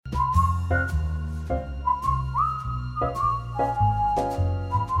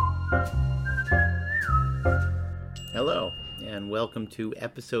Hello, and welcome to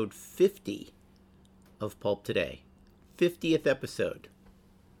episode 50 of Pulp Today. 50th episode.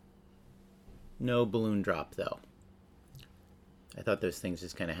 No balloon drop, though. I thought those things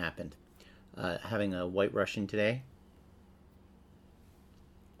just kind of happened. Having a White Russian today.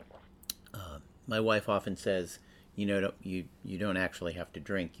 My wife often says, you don't actually have to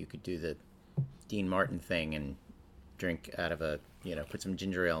drink. You could do the Dean Martin thing and drink out of put some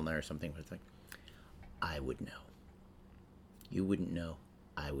ginger ale in there or something. But it's like, I would know. You wouldn't know.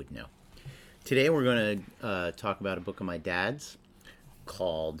 I would know. Today we're going to talk about a book of my dad's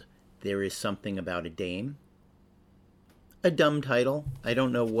called There Is Something About a Dame. A dumb title. I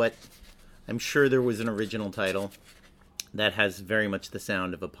don't know what... I'm sure there was an original title that has very much the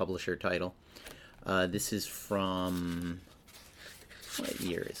sound of a publisher title. This is from... What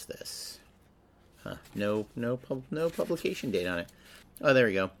year is this? No publication date on it. Oh, there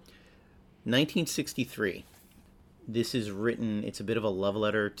we go. 1963. This is written, it's a bit of a love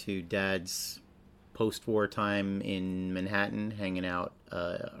letter to Dad's post-war time in Manhattan, hanging out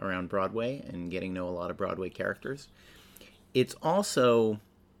around Broadway and getting to know a lot of Broadway characters. It's also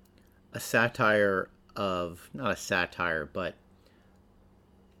a satire of, not a satire, but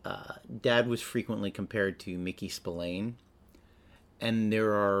Dad was frequently compared to Mickey Spillane, and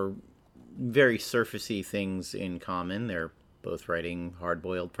there are very surfacey things in common. They're both writing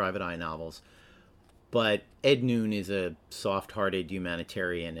hard-boiled private eye novels. But Ed Noon is a soft-hearted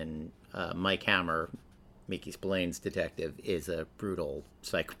humanitarian, and Mike Hammer, Mickey Spillane's detective, is a brutal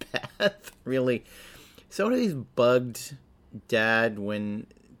psychopath. Really. So it always bugged Dad when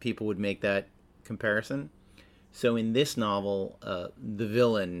people would make that comparison. So in this novel, the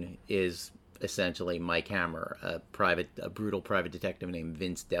villain is essentially Mike Hammer, a brutal private detective named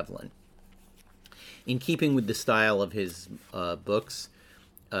Vince Devlin. In keeping with the style of his books,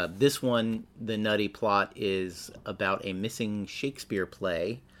 this one, the nutty plot is about a missing Shakespeare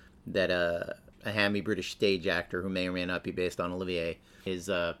play that a hammy British stage actor, who may or may not be based on Olivier, is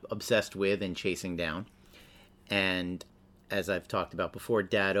obsessed with and chasing down. And as I've talked about before,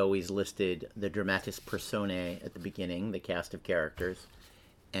 Dad always listed the dramatis personae at the beginning, the cast of characters.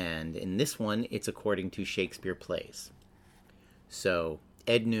 And in this one, it's according to Shakespeare plays. So,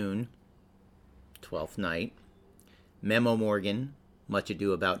 Ed Noon, Twelfth Night, Memo Morgan, Much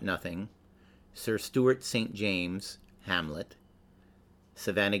Ado About Nothing, Sir Stuart St. James, Hamlet,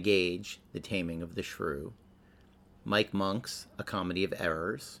 Savannah Gage, The Taming of the Shrew, Mike Monk's A Comedy of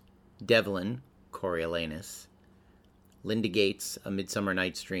Errors, Devlin, Coriolanus, Linda Gates, A Midsummer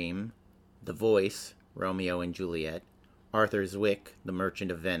Night's Dream, The Voice, Romeo and Juliet, Arthur Zwick, The Merchant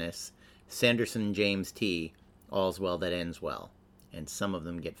of Venice, Sanderson James T., All's Well That Ends Well, and some of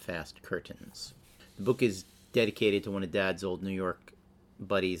them get fast curtains. The book is dedicated to one of Dad's old New York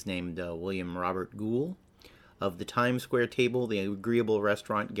buddies named William Robert Gould, of the Times Square Table, the Agreeable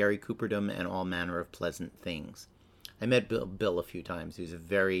Restaurant, Gary Cooperdom, and All Manner of Pleasant Things. I met Bill a few times. He was a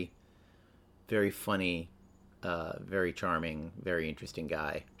very, very funny, very charming, very interesting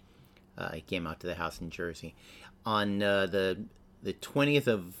guy. He came out to the house in Jersey. On the 20th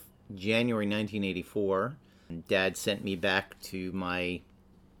of January 1984, Dad sent me back to my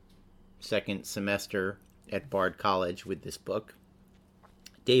second semester at Bard College with this book.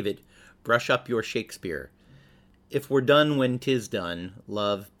 David, brush up your Shakespeare. If we're done when 'tis done,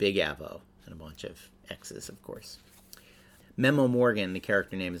 love, Big Avo. And a bunch of X's, of course. Memo Morgan, the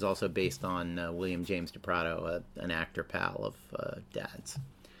character name, is also based on William James DePrato, an actor pal of Dad's.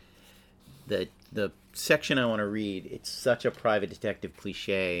 The section I want to read, it's such a private detective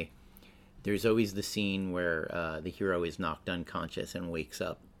cliche. There's always the scene where the hero is knocked unconscious and wakes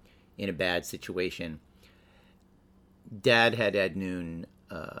up in a bad situation. Dad had Ed Noon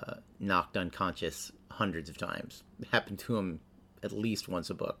knocked unconscious hundreds of times. It happened to him at least once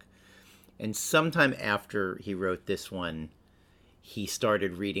a book. And sometime after he wrote this one, he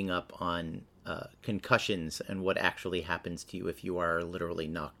started reading up on concussions and what actually happens to you if you are literally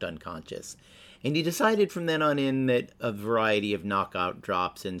knocked unconscious. And he decided from then on in that a variety of knockout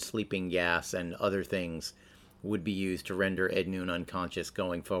drops and sleeping gas and other things would be used to render Ed Noon unconscious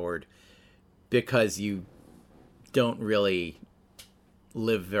going forward, because you don't really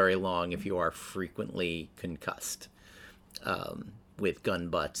live very long if you are frequently concussed with gun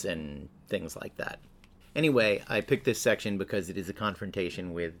butts and things like that. Anyway, I picked this section because it is a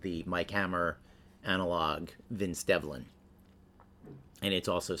confrontation with the Mike Hammer analog, Vince Devlin. And it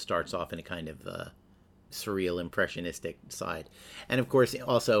also starts off in a kind of surreal, impressionistic side. And of course,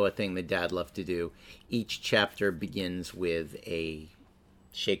 also a thing that Dad loved to do. Each chapter begins with a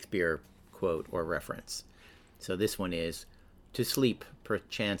Shakespeare quote or reference. So this one is, to sleep,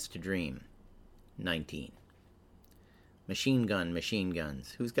 perchance to dream. 19. Machine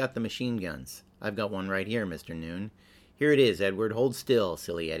guns. Who's got the machine guns? I've got one right here, Mr. Noon. Here it is, Edward. Hold still,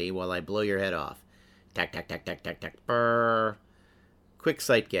 silly Eddie, while I blow your head off. Tack, tack, tack, tack, tack, tack, brrr. Quick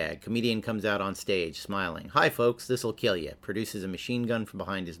sight gag. Comedian comes out on stage, smiling. Hi, folks, this'll kill you. Produces a machine gun from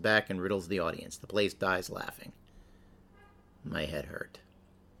behind his back and riddles the audience. The place dies laughing. My head hurt.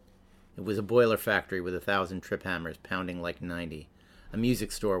 It was a boiler factory with 1,000 trip hammers pounding like 90. A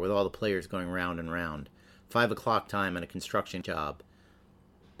music store with all the players going round and round. 5 o'clock time on a construction job.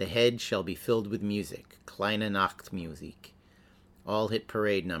 The head shall be filled with music. Kleine Nachtmusik. All hit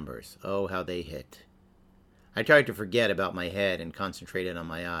parade numbers. Oh, how they hit. I tried to forget about my head and concentrated on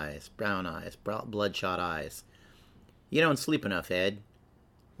my eyes. Brown eyes. Bloodshot eyes. You don't sleep enough, Ed.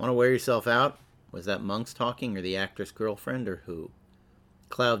 Want to wear yourself out? Was that Monks talking, or the actress' girlfriend, or who?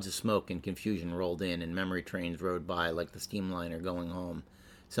 Clouds of smoke and confusion rolled in, and memory trains rode by like the steamliner going home.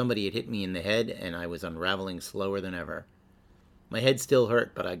 Somebody had hit me in the head, and I was unraveling slower than ever. My head still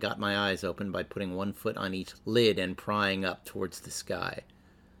hurt, but I got my eyes open by putting one foot on each lid and prying up towards the sky.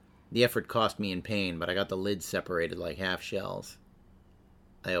 The effort cost me in pain, but I got the lids separated like half shells.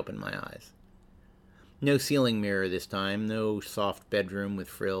 I opened my eyes. No ceiling mirror this time, no soft bedroom with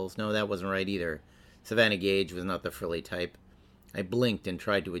frills. No, that wasn't right either. Savannah Gage was not the frilly type. I blinked and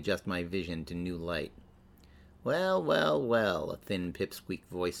tried to adjust my vision to new light. Well, well, well, a thin pipsqueak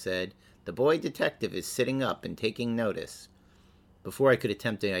voice said. The boy detective is sitting up and taking notice. Before I could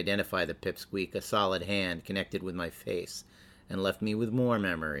attempt to identify the pipsqueak, a solid hand connected with my face and left me with more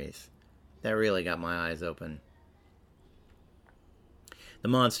memories. That really got my eyes open. The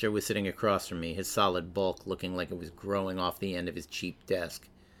monster was sitting across from me, his solid bulk looking like it was growing off the end of his cheap desk.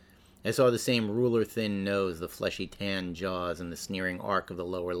 I saw the same ruler-thin nose, the fleshy tan jaws, and the sneering arc of the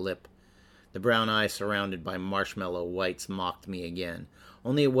lower lip. The brown eyes surrounded by marshmallow whites mocked me again.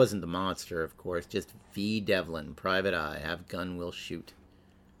 Only it wasn't the monster, of course, just V. Devlin, private eye, have gun, will shoot.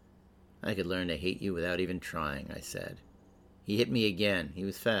 I could learn to hate you without even trying, I said. He hit me again. He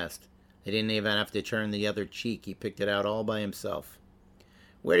was fast. I didn't even have to turn the other cheek. He picked it out all by himself.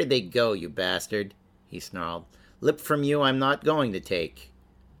 Where did they go, you bastard? He snarled. Lip from you I'm not going to take.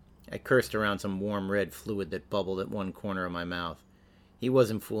 I cursed around some warm red fluid that bubbled at one corner of my mouth. He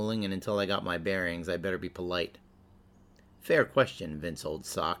wasn't fooling, and until I got my bearings, I better be polite. Fair question, Vince, old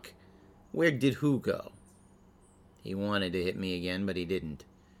sock. Where did who go? He wanted to hit me again, but he didn't.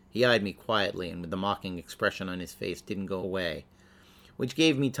 He eyed me quietly, and with the mocking expression on his face didn't go away, which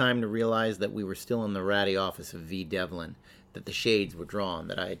gave me time to realize that we were still in the ratty office of V. Devlin, that the shades were drawn,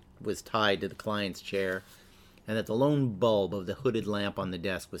 that I was tied to the client's chair, and that the lone bulb of the hooded lamp on the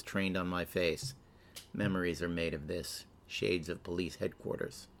desk was trained on my face. Memories are made of this. Shades of police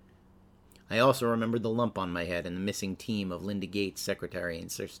headquarters. I also remembered the lump on my head and the missing team of Linda Gates, secretary,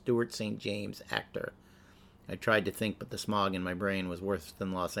 and Sir Stuart St. James, actor. I tried to think, but the smog in my brain was worse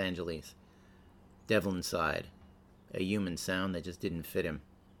than Los Angeles. Devlin sighed. A human sound that just didn't fit him.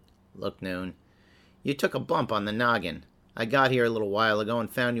 Look, Noon, you took a bump on the noggin. I got here a little while ago and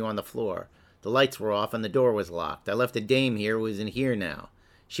found you on the floor. The lights were off and the door was locked. I left a dame here who is in here now.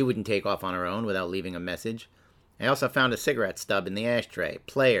 She wouldn't take off on her own without leaving a message. I also found a cigarette stub in the ashtray.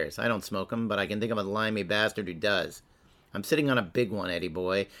 Players. I don't smoke 'em, but I can think of a limey bastard who does. I'm sitting on a big one, Eddie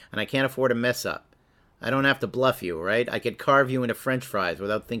boy, and I can't afford a mess up. I don't have to bluff you, right? I could carve you into french fries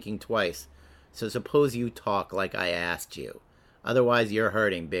without thinking twice. So suppose you talk like I asked you. Otherwise you're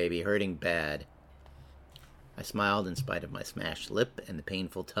hurting, baby, hurting bad. I smiled in spite of my smashed lip and the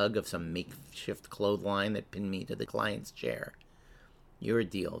painful tug of some makeshift clothesline that pinned me to the client's chair. Your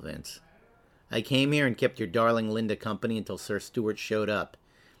deal, Vince. I came here and kept your darling Linda company until Sir Stuart showed up.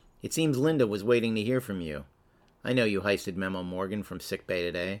 It seems Linda was waiting to hear from you. I know you heisted Memo Morgan from sickbay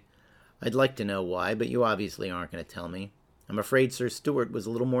today. I'd like to know why, but you obviously aren't going to tell me. I'm afraid Sir Stuart was a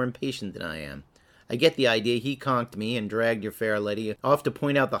little more impatient than I am. I get the idea he conked me and dragged your fair lady off to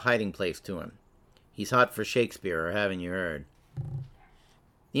point out the hiding place to him. He's hot for Shakespeare, or haven't you heard?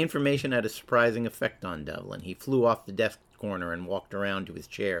 The information had a surprising effect on Devlin. He flew off the desk corner and walked around to his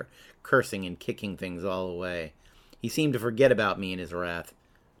chair, cursing and kicking things all away. He seemed to forget about me in his wrath.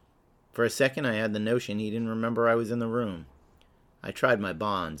 For a second I had the notion he didn't remember I was in the room. I tried my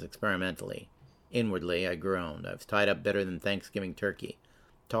bonds, experimentally. Inwardly, I groaned. I was tied up better than Thanksgiving turkey.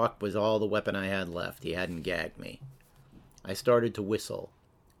 Talk was all the weapon I had left. He hadn't gagged me. I started to whistle.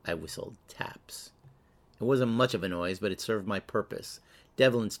 I whistled taps. It wasn't much of a noise, but it served my purpose.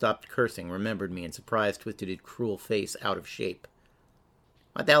 Devlin stopped cursing, remembered me, and surprise twisted his cruel face out of shape.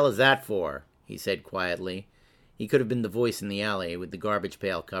 What the hell is that for? He said quietly. He could have been the voice in the alley with the garbage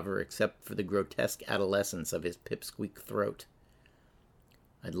pail cover, except for the grotesque adolescence of his pipsqueak throat.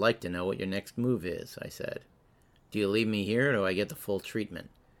 "I'd like to know what your next move is," I said. "Do you leave me here, or do I get the full treatment?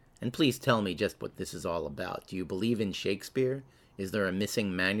 And please tell me just what this is all about. Do you believe in Shakespeare? Is there a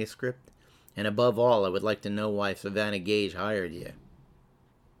missing manuscript? And above all, I would like to know why Savannah Gage hired you."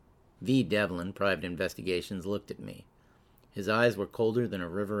 V. Devlin, Private Investigations, looked at me. His eyes were colder than a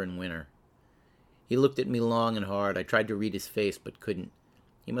river in winter. He looked at me long and hard. I tried to read his face, but couldn't.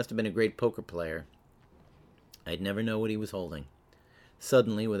 He must have been a great poker player. I'd never know what he was holding.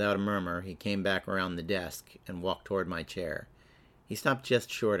 Suddenly, without a murmur, he came back around the desk and walked toward my chair. He stopped just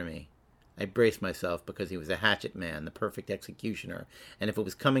short of me. I braced myself because he was a hatchet man, the perfect executioner, and if it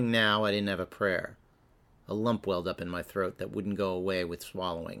was coming now, I didn't have a prayer. A lump welled up in my throat that wouldn't go away with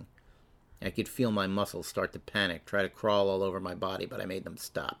swallowing. I could feel my muscles start to panic, try to crawl all over my body, but I made them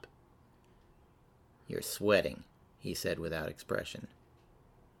stop. "You're sweating," he said without expression.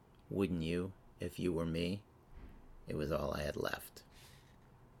 "Wouldn't you, if you were me?" It was all I had left.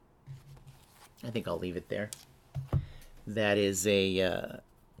 I think I'll leave it there. That is a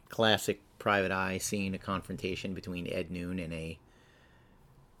classic Private Eye scene, a confrontation between Ed Noon and a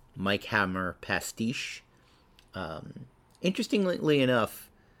Mike Hammer pastiche. Interestingly enough,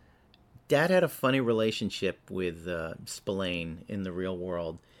 Dad had a funny relationship with Spillane in the real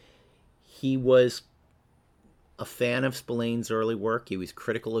world. He was a fan of Spillane's early work. He was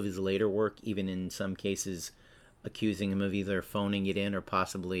critical of his later work, even in some cases accusing him of either phoning it in or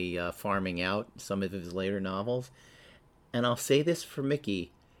possibly farming out some of his later novels. And I'll say this for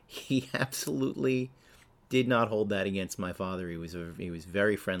Mickey, he absolutely did not hold that against my father. He was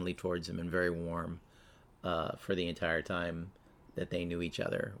very friendly towards him and very warm for the entire time that they knew each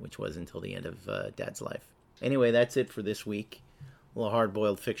other, which was until the end of Dad's life. Anyway, that's it for this week. A little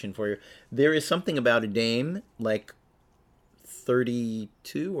hard-boiled fiction for you. There is something about a dame, like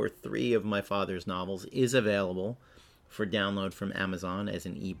 32 or 3 of my father's novels, is available for download from Amazon as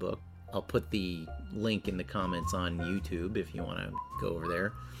an ebook. I'll put the link in the comments on YouTube if you want to go over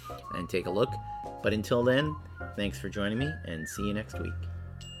there and take a look. But until then, thanks for joining me, and see you next week.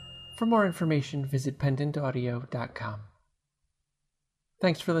 For more information, visit pendantaudio.com.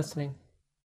 Thanks for listening.